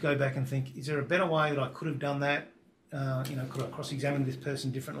 you always go back and think, is there a better way that I could have done that? Could I cross-examine this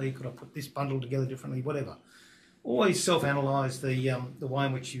person differently? Could I put this bundle together differently? Whatever. Always self-analyse the way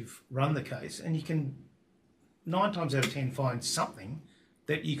in which you've run the case, and you can 9 times out of 10 find something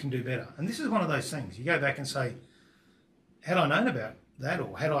that you can do better. And this is one of those things. You go back and say, had I known about that,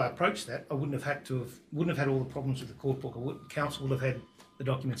 or had I approached that, I wouldn't have had all the problems with the court book. Counsel would have had the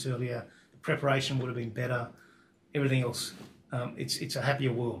documents earlier. The preparation would have been better. Everything else, it's a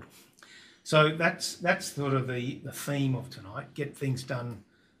happier world. So that's sort of the theme of tonight. Get things done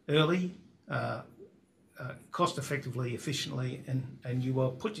early, cost effectively, efficiently, and you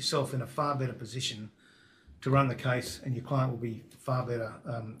will put yourself in a far better position to run the case, and your client will be far better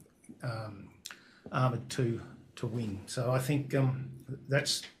armoured to win. So I think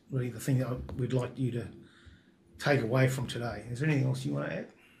that's really the thing that we'd like you to take away from today. Is there anything else you want to add?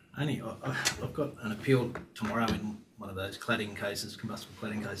 I've got an appeal tomorrow in one of those cladding cases, combustible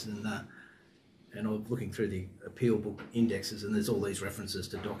cladding cases, and I'm looking through the appeal book indexes, and there's all these references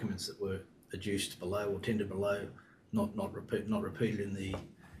to documents that were adduced below or tendered below, not repeated in the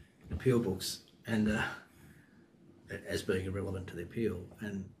appeal books, and as being irrelevant to the appeal.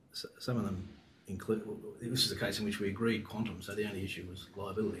 And some of them include. This is a case in which we agreed quantum, so the only issue was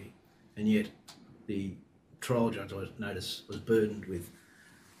liability, and yet the trial judge, I noticed, was burdened with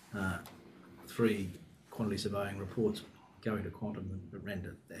 3 quantity surveying reports going to quantum, and it ran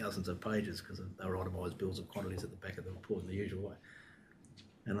to thousands of pages because they were itemised bills of quantities at the back of the report in the usual way.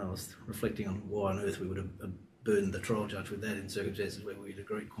 And I was reflecting on why on earth we would have burdened the trial judge with that in circumstances where we'd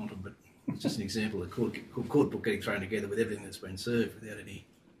agreed quantum, but it's just an example of the court book getting thrown together with everything that's been served without any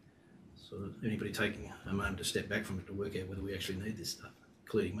sort of anybody taking a moment to step back from it to work out whether we actually need this stuff,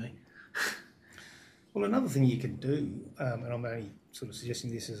 including me. Well, another thing you can do, and I'm only sort of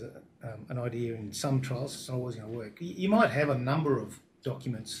suggesting this as an idea in some trials, it's not always going to work. You might have a number of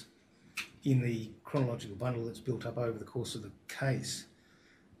documents in the chronological bundle that's built up over the course of the case,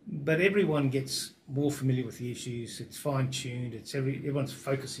 but everyone gets more familiar with the issues, it's fine-tuned, everyone's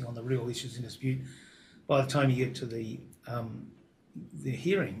focusing on the real issues in dispute by the time you get to the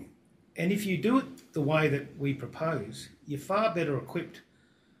hearing. And if you do it the way that we propose, you're far better equipped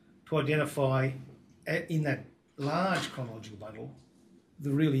to identify in that large chronological bundle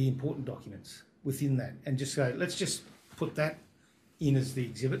the really important documents within that, and just go, let's just put that in as the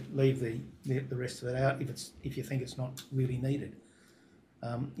exhibit, leave the rest of it out if you think it's not really needed.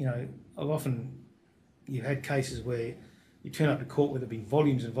 You've had cases where you turn up to court where there've been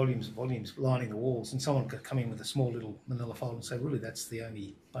volumes and volumes and volumes lining the walls, and someone could come in with a small little manila file and say, really, that's the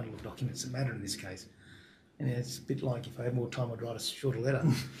only bundle of documents that matter in this case. And it's a bit like if I had more time, I'd write a shorter letter.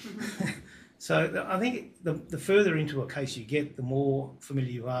 So I think the further into a case you get, the more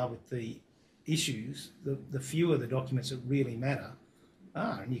familiar you are with the issues, the fewer the documents that really matter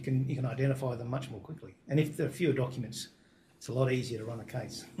are, and you can identify them much more quickly. And if there are fewer documents, it's a lot easier to run a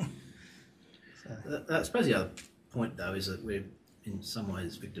case. I suppose the other point, though, is that we're in some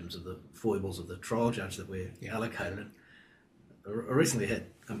ways victims of the foibles of the trial judge that we're Yeah. allocated. And I recently had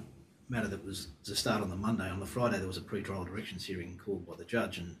a matter that was to start on the Monday. On the Friday, there was a pre-trial directions hearing called by the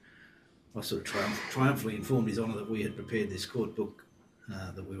judge, and I sort of triumphantly informed His Honour that we had prepared this court book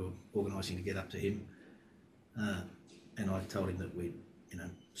that we were organising to get up to him, and I told him that we,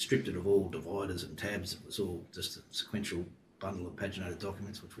 stripped it of all dividers and tabs. It was all just a sequential bundle of paginated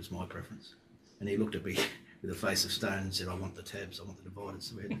documents, which was my preference. And he looked at me with a face of stone and said, "I want the tabs, I want the dividers."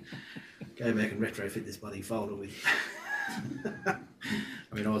 So we had to go back and retrofit this bloody folder with. I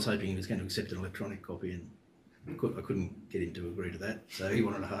mean, I was hoping he was going to accept an electronic copy, and I couldn't get him to agree to that. So he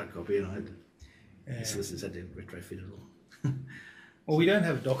wanted a hard copy, and I had to. The solicitors had to retrofit it all. Well, we don't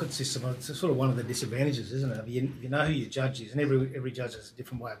have a docket system. It's sort of one of the disadvantages, isn't it? If you know who your judge is, and every judge has a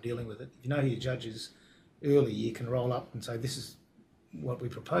different way of dealing with it. If you know who your judge is early, you can roll up and say, "This is what we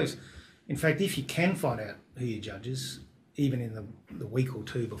propose." In fact, if you can find out who your judge is, even in the week or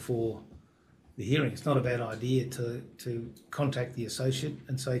two before the hearing, it's not a bad idea to contact the associate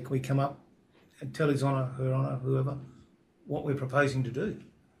and say, "Can we come up and tell His Honour, Her Honour, whoever, what we're proposing to do,"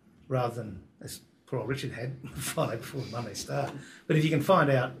 rather than, as poor old Richard had Friday before the Monday start. But if you can find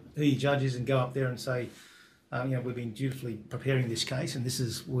out who your judge is and go up there and say, "We've been dutifully preparing this case, and this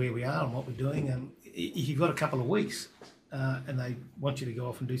is where we are and what we're doing," and if you've got a couple of weeks and they want you to go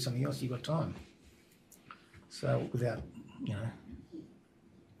off and do something else, you've got time. So without,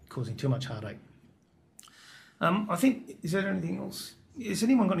 causing too much heartache. I think, is there anything else? Has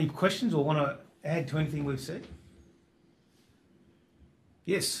anyone got any questions or want to add to anything we've said?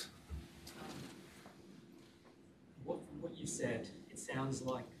 Yes. What you said, it sounds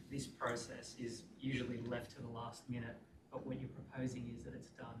like this process is usually left to the last minute, but what you're proposing is that it's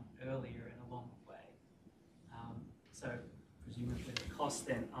done earlier and along the way. So presumably the costs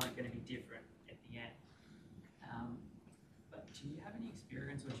then aren't going to be different at the end. But do you have any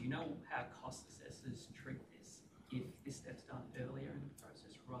experience, or do you know how cost assessors treat this if this step's done earlier in the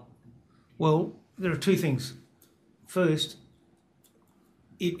process rather than? Well, there are two things. First,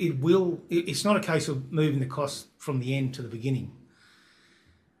 it's not a case of moving the costs from the end to the beginning,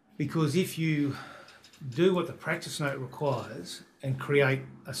 because if you do what the practice note requires and create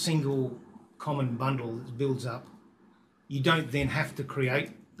a single common bundle that builds up, you don't then have to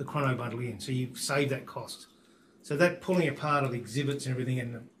create the chrono bundle again, so you save that cost. So that pulling apart of exhibits and everything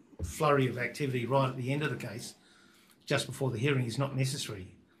and the flurry of activity right at the end of the case, just before the hearing, is not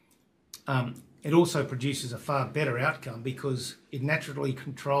necessary. It also produces a far better outcome because it naturally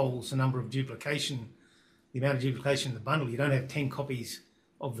controls the number of duplication, the amount of duplication in the bundle. You don't have 10 copies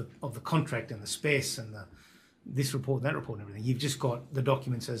of the contract and the spec and this report and that report and everything. You've just got the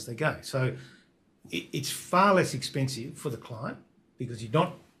documents as they go. So it's far less expensive for the client because you're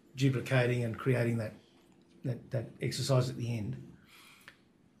not duplicating and creating that exercise at the end.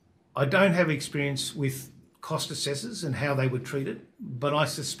 I don't have experience with cost assessors and how they would treat it, but I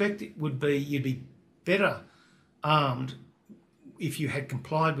suspect you'd be better armed if you had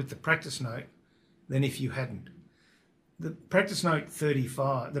complied with the practice note than if you hadn't. The practice note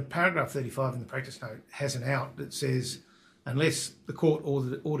 35, the paragraph 35 in the practice note has an out that says, unless the court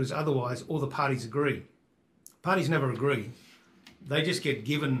orders otherwise, all the parties agree. Parties never agree. They just get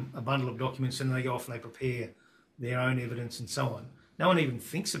given a bundle of documents and they go off and they prepare their own evidence and so on. No one even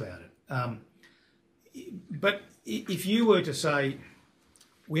thinks about it. But if you were to say,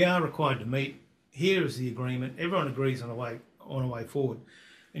 we are required to meet, here is the agreement, everyone agrees on a way forward,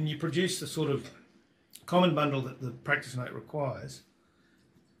 and you produce the sort of common bundle that the practice note requires,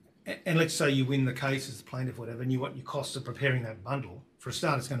 and let's say you win the case as the plaintiff or whatever, and what your costs of preparing that bundle, for a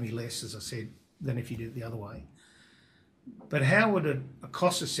start it's going to be less, as I said, than if you did it the other way. But how would a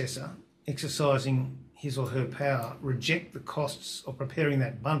cost assessor exercising his or her power reject the costs of preparing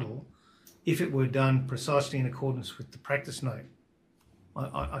that bundle if it were done precisely in accordance with the practice note?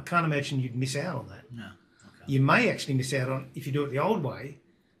 I can't imagine you'd miss out on that. No. Okay. You may actually miss out on if you do it the old way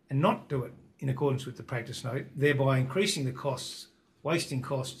and not do it in accordance with the practice note, thereby increasing the costs, wasting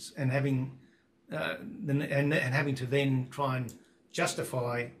costs, and having having to then try and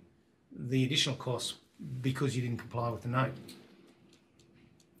justify the additional costs because you didn't comply with the note.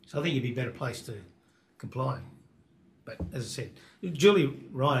 So I think you'd be better placed to comply. But as I said, Julie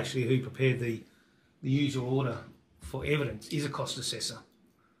Wright, actually, who prepared the usual order for evidence, is a cost assessor.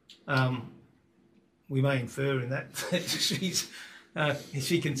 We may infer in that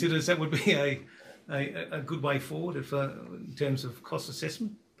she considers that would be a good way forward in terms of cost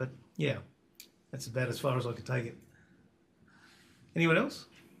assessment. But yeah, that's about as far as I could take it. Anyone else?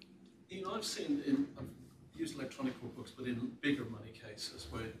 Ian, I've used electronic court books, but in bigger money cases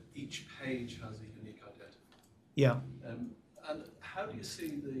where each page has a unique identifier. Yeah. And how do you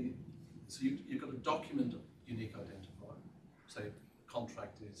see so you've got a document unique identifier, say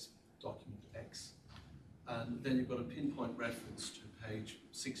contract is document X, and then you've got a pinpoint reference to page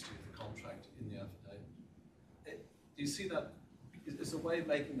 60 of the contract in the affidavit. Do you see that? Is there a way of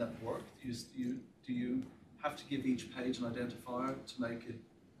making that work? Do you have to give each page an identifier to make it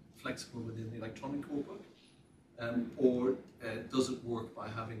flexible within the electronic court book? Or does it work by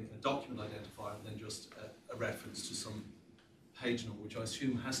having a document identifier and then just a reference to some page number, which I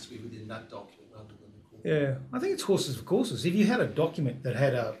assume has to be within that document rather than the court? Yeah, I think it's horses for courses. If you had a document that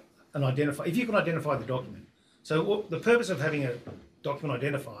had an identifier, if you can identify the document, so the purpose of having a document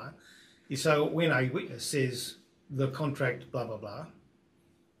identifier is so when a witness says the contract blah blah blah,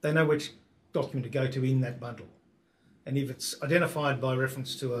 they know which document to go to in that bundle. And if it's identified by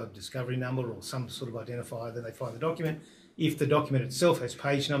reference to a discovery number or some sort of identifier, then they find the document. If the document itself has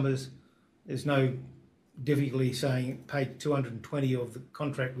page numbers, there's no difficulty saying page 220 of the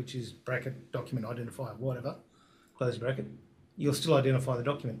contract, which is bracket document identifier, whatever, close bracket, you'll still identify the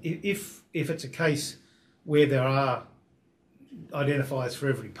document. If it's a case where there are identifiers for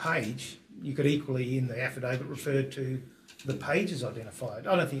every page, you could equally in the affidavit refer to the pages identified.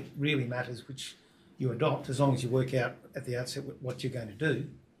 I don't think it really matters which you adopt, as long as you work out at the outset what you're going to do.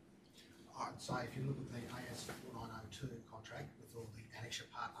 I'd say if you look at the AS 4902 contract with all the annexure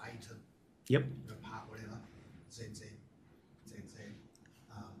part A to part whatever, ZZ,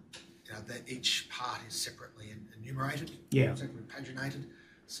 that each part is separately enumerated, separately paginated.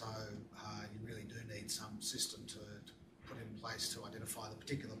 So you really do need some system to put in place to identify the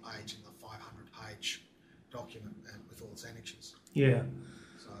particular page in the 500-page document and with all its annexures. Yeah.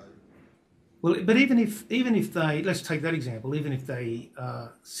 So. Well, but even if they, let's take that example, even if they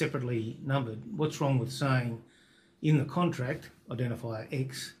are separately numbered, what's wrong with saying in the contract, identifier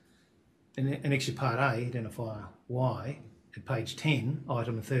X, and annexure part A, identifier Y, at page 10,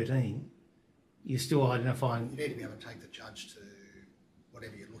 item 13, you're still identifying... You need to be able to take the judge to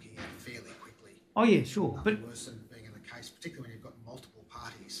whatever you're looking at fairly quickly. Oh yeah, sure. Nothing worse than being in a case, particularly when you've got multiple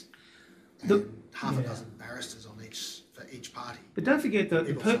parties and half a dozen barristers on for each party. But don't forget that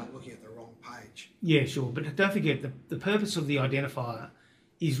people start looking at the wrong page. Yeah, sure. But don't forget the purpose of the identifier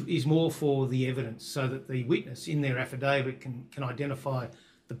is more for the evidence, so that the witness in their affidavit can identify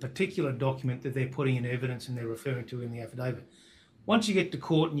the particular document that they're putting in evidence and they're referring to in the affidavit. Once you get to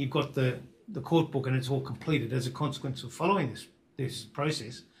court and you've got the court book and it's all completed as a consequence of following this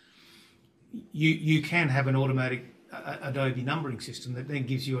process, you can have an automatic Adobe numbering system that then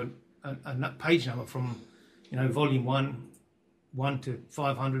gives you a page number from, volume 1 to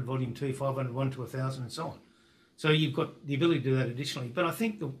 500, volume 2, 501 to 1,000 and so on. So you've got the ability to do that additionally. But I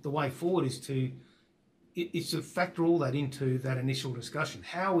think the way forward is to factor all that into that initial discussion.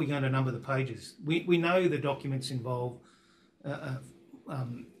 How are we going to number the pages? We know the documents involve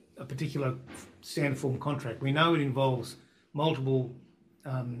a particular standard form contract. We know it involves multiple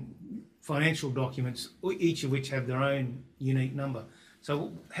financial documents, each of which have their own unique number.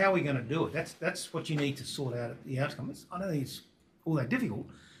 So how are we going to do it? That's what you need to sort out at the outcome. I don't think it's all that difficult,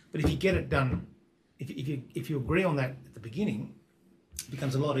 but if you get it done, if you agree on that at the beginning, it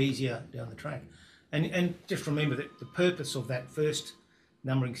becomes a lot easier down the track. And just remember that the purpose of that first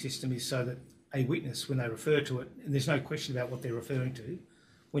numbering system is so that a witness, when they refer to it, and there's no question about what they're referring to,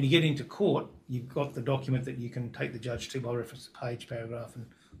 when you get into court, you've got the document that you can take the judge to by reference to page, paragraph and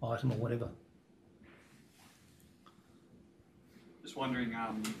item or whatever. Just wondering,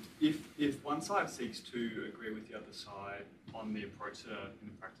 if one side seeks to agree with the other side on the approach in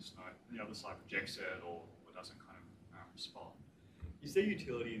the practice note, and the other side rejects it or doesn't kind of respond, is there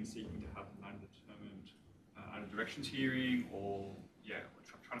utility in seeking to have an undetermined at a directions hearing, or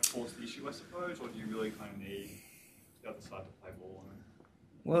trying to force the issue, I suppose, or do you really kind of need the other side to play ball on it?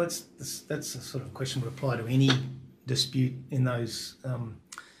 Well, that's a sort of question would apply to any dispute in those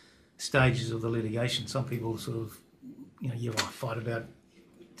stages of the litigation. Some people sort of, you might fight about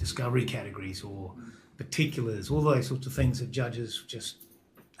discovery categories or particulars, all those sorts of things that judges just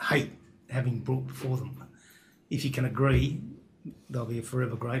hate having brought before them. If you can agree, they'll be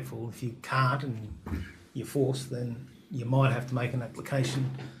forever grateful. If you can't and you're forced, then you might have to make an application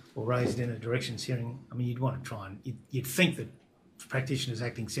or raise it in a directions hearing. I mean, you'd want to try and... You'd think that practitioners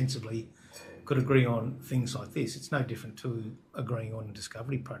acting sensibly could agree on things like this. It's no different to agreeing on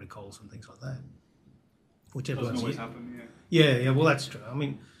discovery protocols and things like that. Whichever doesn't always happen, yeah. Yeah, well, that's true. I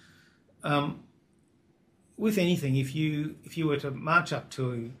mean, with anything, if you were to march up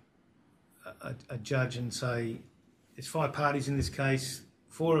to a judge and say, there's 5 parties in this case,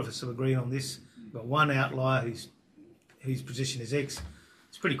 4 of us have agreed on this, but one outlier whose position is X,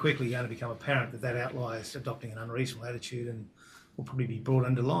 it's pretty quickly going to become apparent that outlier is adopting an unreasonable attitude and will probably be brought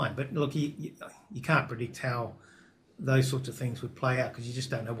under line. But look, you can't predict how those sorts of things would play out because you just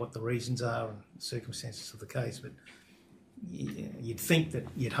don't know what the reasons are and the circumstances of the case. But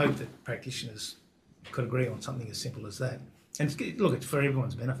you'd hope that practitioners could agree on something as simple as that. And it's for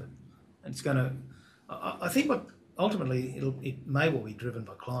everyone's benefit. And it's going to, I think what ultimately it may well be driven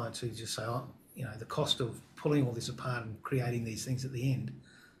by clients who just say, oh, the cost of pulling all this apart and creating these things at the end,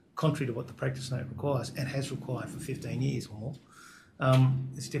 contrary to what the practice note requires and has required for 15 years or more,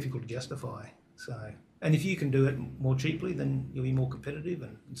 it's difficult to justify. So, and if you can do it more cheaply, then you'll be more competitive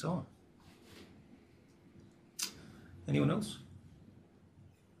and so on. Anyone else?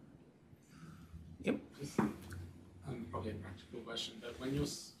 Yep. Just, probably a practical question, but when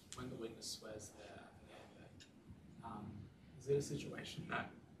the witness swears there at the end, is it a situation that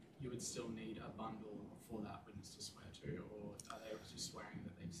you would still need a bundle for that witness to swear to, or are they just swearing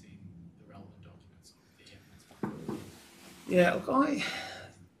that they've seen the relevant documents of the evidence bundle? Yeah,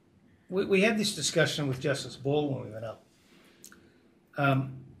 look, we had this discussion with Justice Ball when we went up.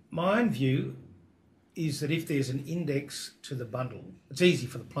 My own view is that if there's an index to the bundle, it's easy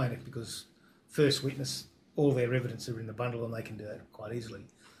for the plaintiff because first witness, all their evidence are in the bundle and they can do that quite easily.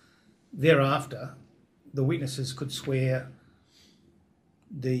 Thereafter, the witnesses could swear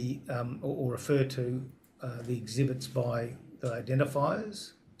or refer to the exhibits by the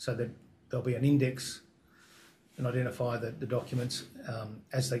identifiers, so that there'll be an index and identify the documents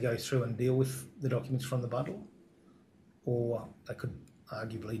as they go through and deal with the documents from the bundle, or they could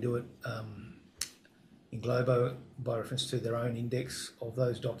arguably do it in globo by reference to their own index of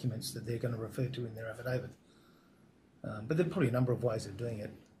those documents that they're going to refer to in their affidavit. But there are probably a number of ways of doing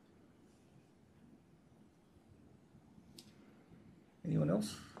it. Anyone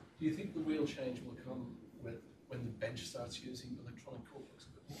else? Do you think the real change will come when the bench starts using electronic court books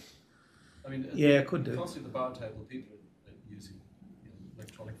a bit more? I mean, yeah, it could do. Constantly at the bar table, people are using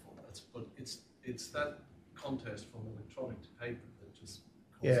electronic formats, but it's that contest from electronic to paper that just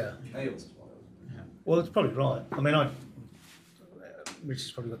causes chaos. Yeah. Well, it's probably right. I mean, Rich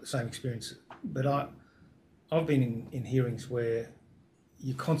has probably got the same experience, but I've been in hearings where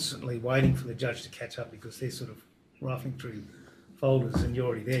you're constantly waiting for the judge to catch up because they're sort of rifling through folders and you're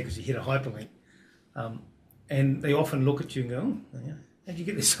already there because you hit a hyperlink. And they often look at you and go, oh, yeah, how'd you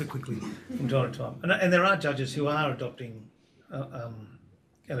get this so quickly from time to time? And there are judges who are adopting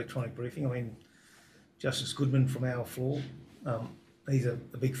electronic briefing. I mean, Justice Goodman from our floor, he's a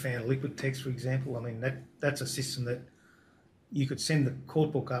big fan of liquid text, for example. I mean, that's a system that you could send the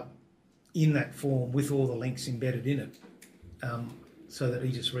court book up in that form with all the links embedded in it, so that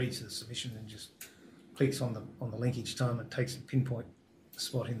he just reads the submission and just clicks on the link each time and takes a pinpoint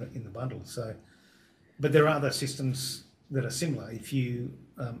spot in the bundle. So, but there are other systems that are similar. If you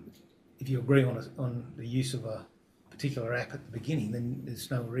agree on the use of a particular app at the beginning, then there's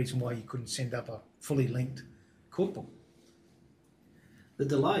no reason why you couldn't send up a fully linked court book. The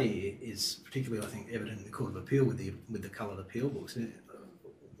delay is particularly, I think, evident in the Court of Appeal with the coloured appeal books.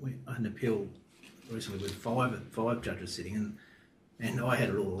 I had an appeal recently with five judges sitting, and I had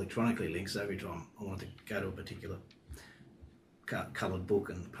it all electronically linked, so every time I wanted to go to a particular coloured book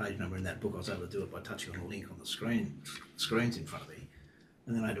and the page number in that book, I was able to do it by touching on a link on the screens in front of me,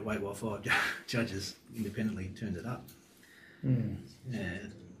 and then I had to wait while five judges independently turned it up. Yeah,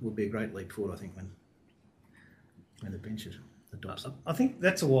 it would be a great leap forward, I think, when the bench adopts it. I think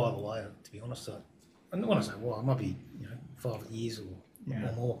that's a while away, to be honest. And when I say a while, it might be 5 years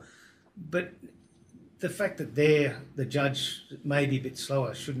or more. But the fact that the judge may be a bit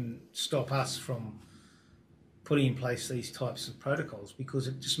slower shouldn't stop us from putting in place these types of protocols, because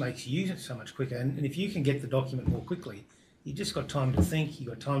it just makes you so much quicker. And if you can get the document more quickly, you just got time to think, you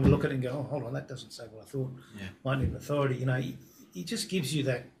got time to look at it and go, oh, hold on, that doesn't say what I thought. Yeah. Might need an authority. It just gives you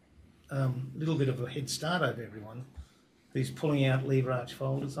that little bit of a head start over everyone who's pulling out lever arch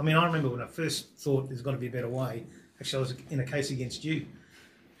folders. I mean, I remember when I first thought there's got to be a better way. Actually, I was in a case against you,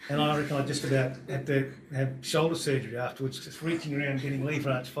 and I reckon I just about had to have shoulder surgery afterwards, just reaching around getting lever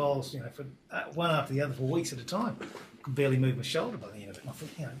arch files, for one after the other for weeks at a time. I could barely move my shoulder by the end of it. And I thought,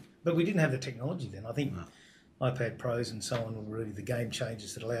 but we didn't have the technology then. I think iPad Pros and so on were really the game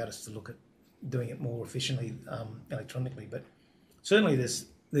changers that allowed us to look at doing it more efficiently electronically. But certainly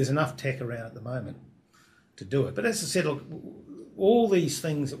there's enough tech around at the moment to do it. But as I said, look, all these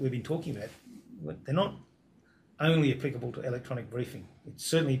things that we've been talking about, they're not only applicable to electronic briefing. It's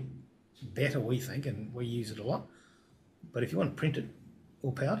certainly better, we think, and we use it a lot. But if you want to print it,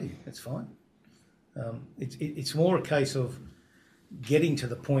 all power to you, that's fine. It's more a case of getting to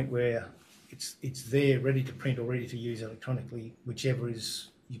the point where it's there, ready to print or ready to use electronically, whichever is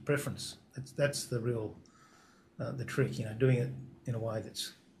your preference. That's the real the trick. You know, doing it in a way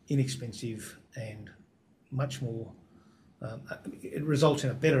that's inexpensive and much more. It results in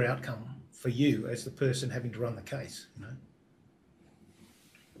a better outcome for you as the person having to run the case. You know.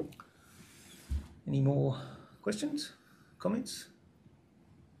 Any more questions, comments?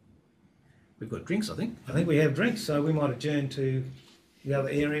 We've got drinks, I think. I think we have drinks, so we might adjourn to the other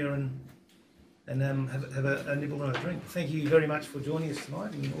area and have a nibble and a drink. Thank you very much for joining us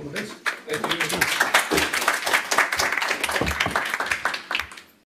tonight, and all the best. Thank you.